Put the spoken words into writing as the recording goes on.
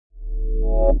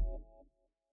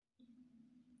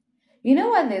You know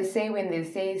what they say when they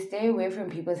say stay away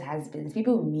from people's husbands?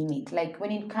 People mean it. Like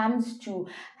when it comes to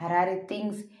Harare,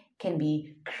 things can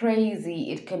be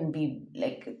crazy. It can be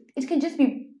like it can just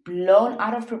be blown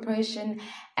out of proportion,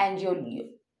 and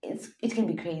it can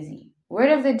be crazy. Word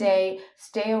of the day: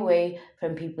 stay away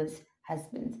from people's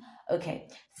husbands. Okay,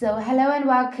 so hello and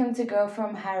welcome to Girl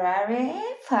from Harare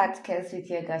podcast with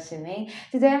your Gashane.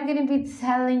 Today I'm going to be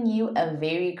telling you a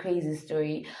very crazy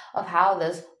story of how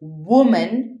this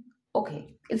woman,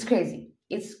 okay, it's crazy.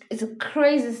 It's a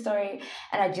crazy story,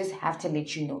 and I just have to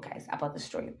let you know, guys, about the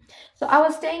story. So I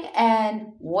was staying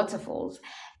in Waterfalls,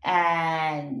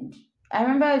 and I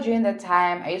remember during that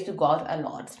time I used to go out a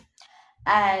lot,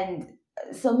 and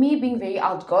so me being very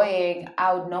outgoing,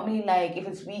 I would normally like if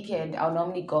it's weekend, I would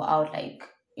normally go out like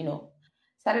you know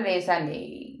Saturday,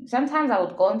 Sunday. Sometimes I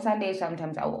would go on Sunday,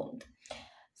 sometimes I won't.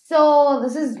 So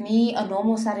this is me, a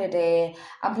normal Saturday.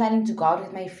 I'm planning to go out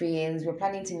with my friends. We're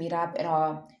planning to meet up at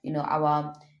our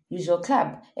usual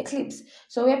club, Eclipse.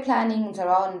 So we're planning it's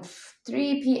around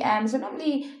 3 p.m. So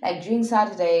normally, like during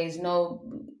Saturdays,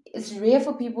 it's rare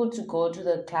for people to go to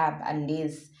the club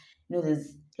unless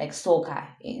there's like soccer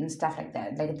and stuff like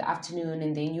that, like in the afternoon,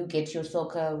 and then you get your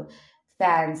soccer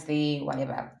fans there,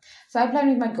 whatever. So I plan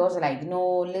with my girls like,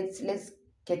 no, let's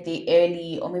get there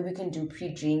early, or maybe we can do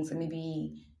pre-drinks, and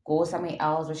maybe go somewhere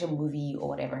else, watch a movie or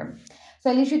whatever.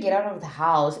 So I literally get out of the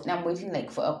house and I'm waiting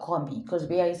like for a combi because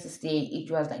where I used to stay,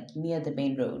 it was like near the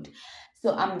main road.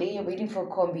 So I'm there waiting for a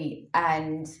combi,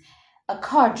 and a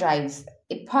car drives.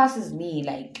 It passes me,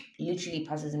 like literally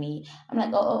passes me. I'm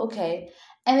like, oh, okay.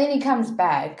 And then he comes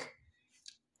back,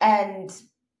 and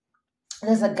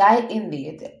there's a guy in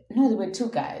there. No, there were two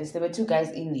guys. There were two guys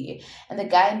in there. And the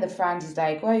guy in the front is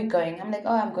like, where are you going? I'm like,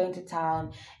 oh, I'm going to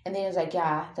town. And then he's like,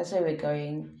 yeah, that's where we're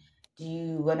going. Do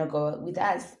you want to go with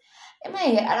us? And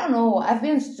I don't know. I've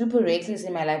been super reckless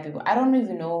in my life, people. I don't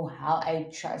even know how I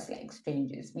trust like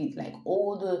strangers with like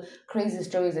all the crazy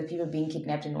stories of people being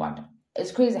kidnapped and what.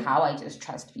 It's crazy how I just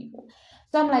trust people.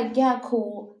 So I'm like, yeah,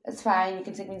 cool, it's fine. You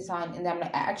can take me to town. And then I'm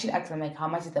like, I actually asked them like, how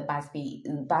much is the bus fee?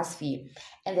 Bus fee,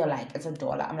 and they're like, it's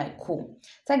 $1. I'm like, cool.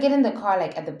 So I get in the car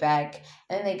like at the back,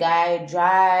 and then the guy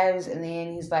drives, and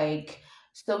then he's like,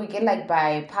 so we get like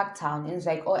by Parktown, and he's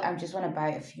like, oh, I just want to buy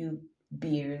a few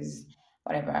beers,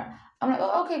 whatever. I'm like,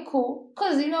 oh, okay, cool,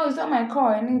 cause it's not my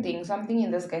car or anything. So I'm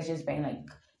thinking this guy's just buying like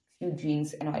a few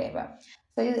drinks and whatever.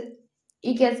 So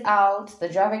he gets out, the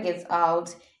driver gets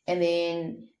out, and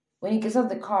then when he gets out of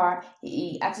the car,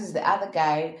 he asks the other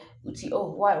guy, Uti,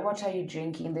 oh, what are you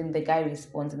drinking? And then the guy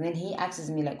responds, and then he asks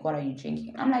me, like, what are you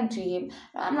drinking? I'm like to him,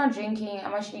 "No, I'm not drinking.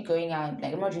 I'm actually going out.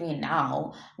 Like, I'm not drinking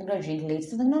now. I'm going to drink later." So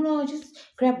he's like, no, no, just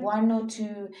grab one or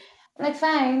two. I'm like,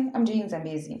 fine. I'm doing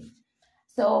Zambezi.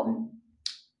 So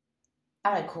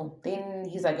I'm like, cool. Then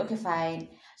he's like, okay, fine.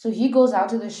 So he goes out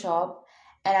to the shop,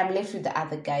 and I'm left with the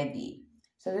other guy there.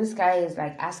 So this guy is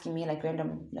like asking me like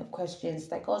random questions,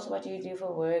 like, oh, so what do you do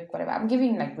for work, whatever. I'm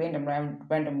giving like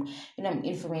random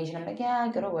information. I'm like, yeah, I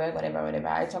go to work, whatever, whatever.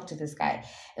 I talk to this guy,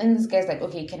 and then this guy's like,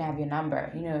 okay, can I have your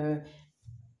number?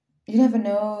 You never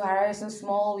know. Harare is so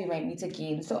small. We might meet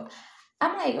again. So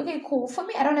I'm like, okay, cool. For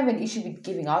me, I don't have an issue with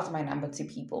giving out my number to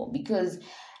people because,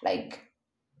 like,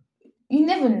 you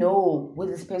never know who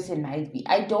this person might be.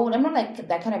 I'm not like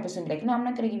that kind of person, like, no, I'm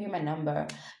not going to give you my number.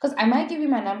 Because I might give you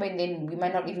my number and then we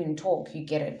might not even talk. You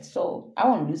get it. So I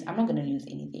won't lose. I'm not going to lose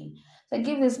anything. So I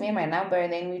give this man my number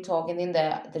and then we talk. And then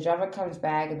the driver comes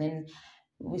back and then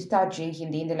we start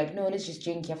drinking. Then they're like, no, let's just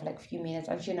drink here for like a few minutes.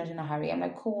 Actually, not in a hurry. I'm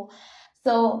like, cool.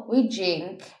 So we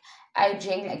drink. I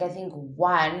drink like, I think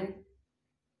one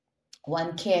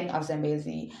can of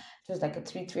Zambezi. It was like a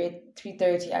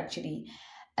 330 actually.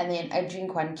 And then I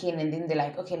drink one can, and then they're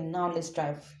like, okay, now let's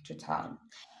drive to town.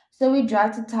 So we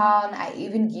drive to town. I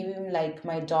even give him like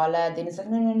my dollar. Then he's like,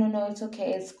 no, no, no, no, it's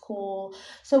okay, it's cool.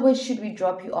 So where should we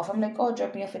drop you off? I'm like, oh,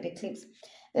 drop me off at Eclipse.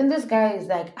 Then this guy is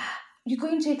like, you're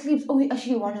going to Eclipse? Oh, we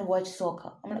actually want to watch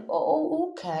soccer. I'm like,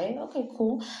 oh, okay, okay,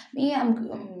 cool. Me, I'm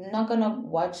not gonna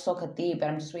watch soccer there, but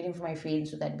I'm just waiting for my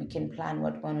friends so that we can plan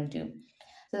what we want to do.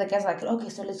 So the guys like, okay,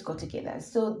 so let's go together.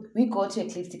 So we go to a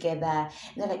cliff together. And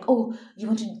they're like, oh, you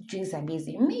want to drink some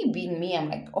busy? Me being me, I'm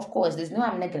like, of course, there's no,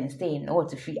 I'm not gonna stay in order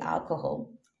to free alcohol.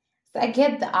 So I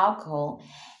get the alcohol,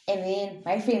 and then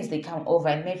my friends they come over,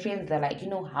 and my friends they're like, you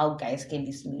know how guys can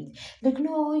be smooth. Like,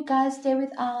 no, you guys stay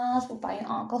with us. We're buying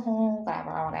alcohol,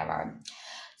 whatever, whatever.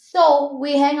 So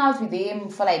we hang out with him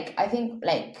for like I think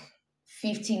like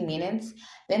 15 minutes.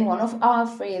 Then one of our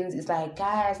friends is like,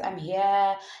 guys, I'm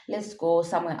here. Let's go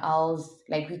somewhere else.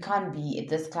 Like we can't be at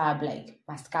this club like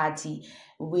Mascati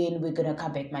when we're gonna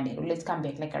come back Monday. Let's come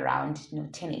back like around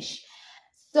 10ish.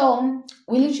 So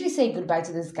we literally say goodbye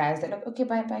to these guys. They're like, okay,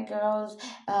 bye bye girls.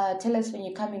 Tell us when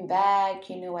you're coming back,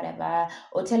 whatever.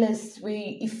 Or tell us where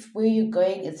you're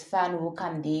going, it's fun, we'll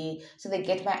come there. So they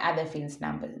get my other friends'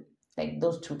 numbers. Like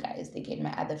those two guys, they get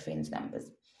my other friends'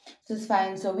 numbers. So it's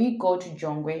fine. So we go to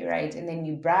Jongwe, right? And then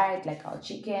we bright like our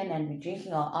chicken and we're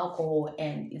drinking our alcohol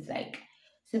and it's like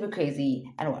super crazy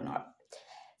and whatnot.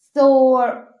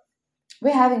 So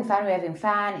we're having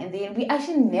fun, and then we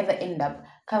actually never end up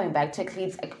coming back to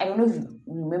Eclipse. I don't know if you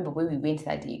remember where we went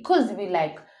that day, because we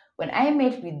like when I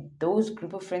met with those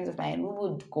group of friends of mine, we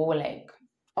would go like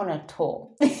on a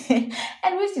tour, and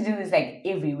we used to do this like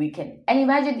every weekend. And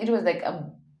imagine it was like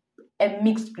a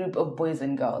mixed group of boys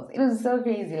and girls. It was so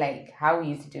crazy, like how we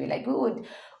used to do it. Like we would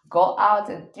go out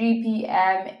at 3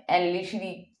 p.m. and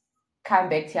literally come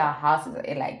back to our houses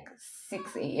at like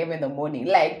 6 a.m. in the morning.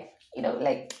 Like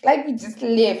we just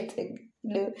left.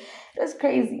 It was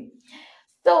crazy.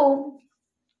 So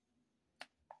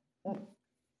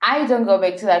I don't go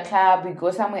back to that club. We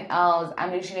go somewhere else.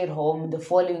 I'm literally at home. The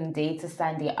following day to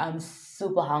Sunday, I'm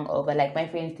super hungover. Like my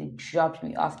friends, they dropped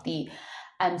me off the.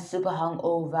 I'm super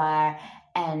hungover,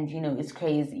 and it's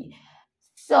crazy.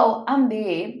 So I'm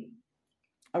there,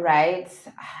 right?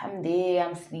 I'm there,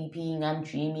 I'm sleeping, I'm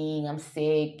dreaming, I'm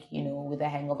sick, with a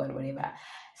hangover or whatever.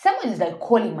 Someone is like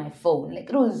calling my phone. Like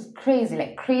it was crazy,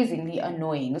 like crazily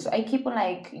annoying. So I keep on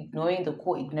like ignoring the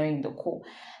call, ignoring the call.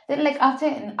 Then like after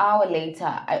an hour later,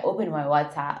 I open my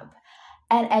WhatsApp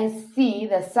and I see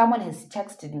that someone has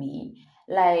texted me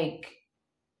like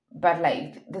but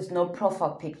like there's no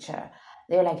profile picture.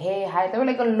 They were like, hey, hi. There were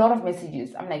like a lot of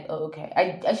messages. I'm like, oh, okay.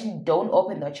 I actually don't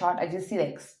open the chart. I just see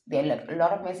like there are like a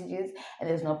lot of messages and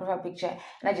there's no profile picture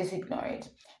and I just ignore it.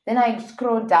 Then I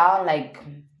scroll down like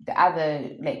the other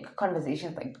like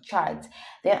conversations, like charts.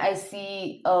 Then I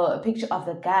see a picture of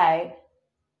the guy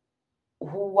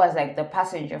who was like the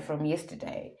passenger from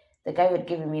yesterday. The guy who had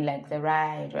given me like the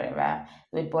ride, whatever,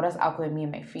 who had brought us out with me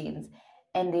and my friends.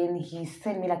 And then he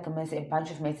sent me like a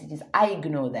bunch of messages. I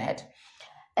ignore that.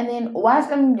 And then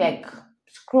whilst I'm like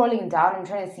scrolling down, I'm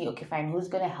trying to see, okay, fine, who's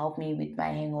gonna help me with my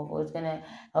hangover? Who's gonna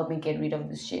help me get rid of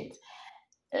this shit?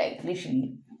 Like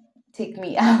literally take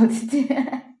me out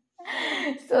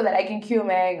so that I can cure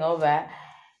my hangover.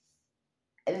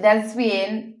 That's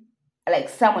when like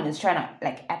someone is trying to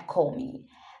like app call me.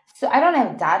 So I don't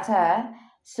have data,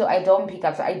 so I don't pick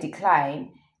up, so I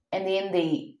decline. And then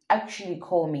they actually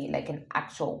call me like an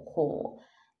actual call.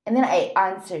 And then I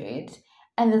answer it,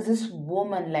 and there's this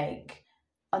woman like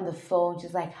on the phone,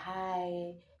 she's like,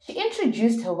 hi. She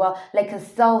introduced her well, like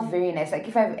herself very nice. Like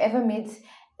if I've ever met,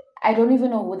 I don't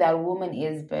even know who that woman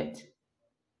is, but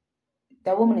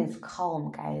that woman is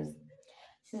calm, guys.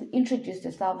 She introduced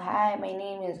herself. Hi, my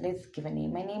name is, let's give a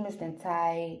name. My name is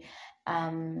Natai.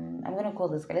 I'm gonna call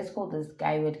this guy. Let's call this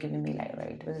guy who had given me like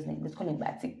right. What's his name? Let's call him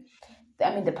Batsy.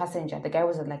 I mean the passenger. The guy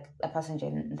was like a passenger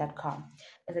in that car.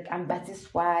 I was like, I'm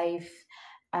Batsy's wife.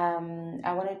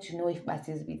 I wanted to know if Batsy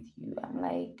is with you. I'm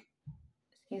like,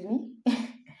 excuse me?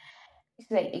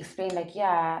 She's like explain like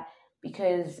yeah,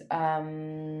 because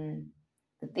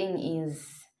the thing is,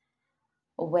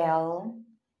 well,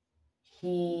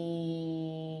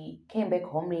 he came back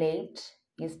home late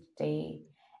yesterday,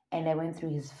 and I went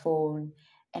through his phone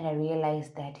and I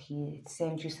realized that he had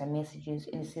sent you some messages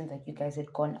in the sense that you guys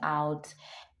had gone out,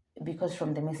 because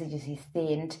from the messages he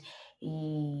sent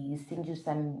you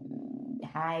some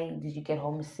hi, did you get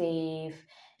home safe?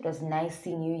 It was nice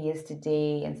seeing you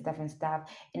yesterday and stuff and stuff.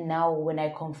 And now when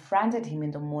I confronted him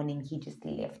in the morning, he just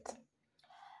left.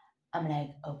 I'm like,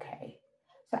 okay.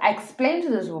 So I explained to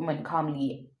this woman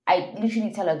calmly. I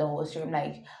literally tell her the whole story. I'm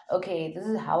like, okay, this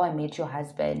is how I met your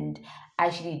husband. I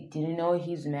actually didn't know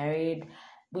he's married.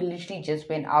 We literally just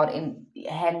went out and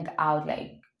hanged out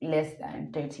like less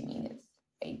than 30 minutes.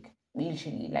 Like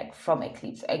literally like from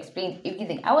Eclipse. I explained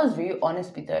everything. I was very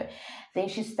honest with her. Then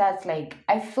she starts like,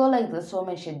 I feel like this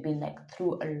woman should have been like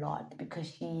through a lot because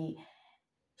she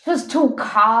was too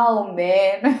calm,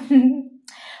 man.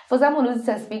 For someone who's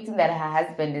suspecting that her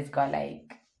husband has got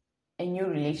like a new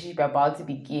relationship about to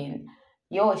begin,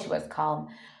 yo, she was calm.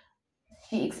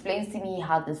 She explains to me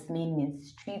how this man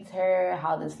mistreats her,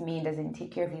 how this man doesn't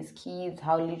take care of his kids,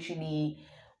 how literally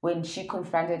when she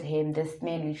confronted him, this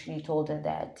man literally told her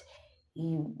that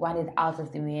he wanted out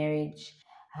of the marriage,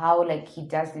 how like he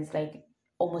does this like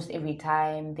almost every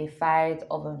time they fight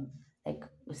over like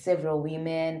several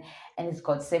women, and he's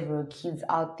got several kids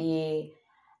out there.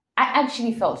 I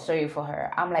actually felt sorry for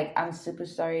her. I'm like, I'm super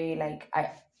sorry. Like,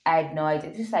 I had no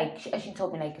idea. Just like she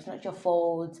told me, like, it's not your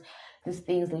fault. These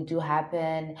things they do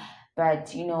happen,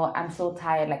 but I'm so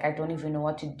tired. Like, I don't even know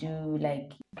what to do.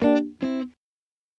 Like,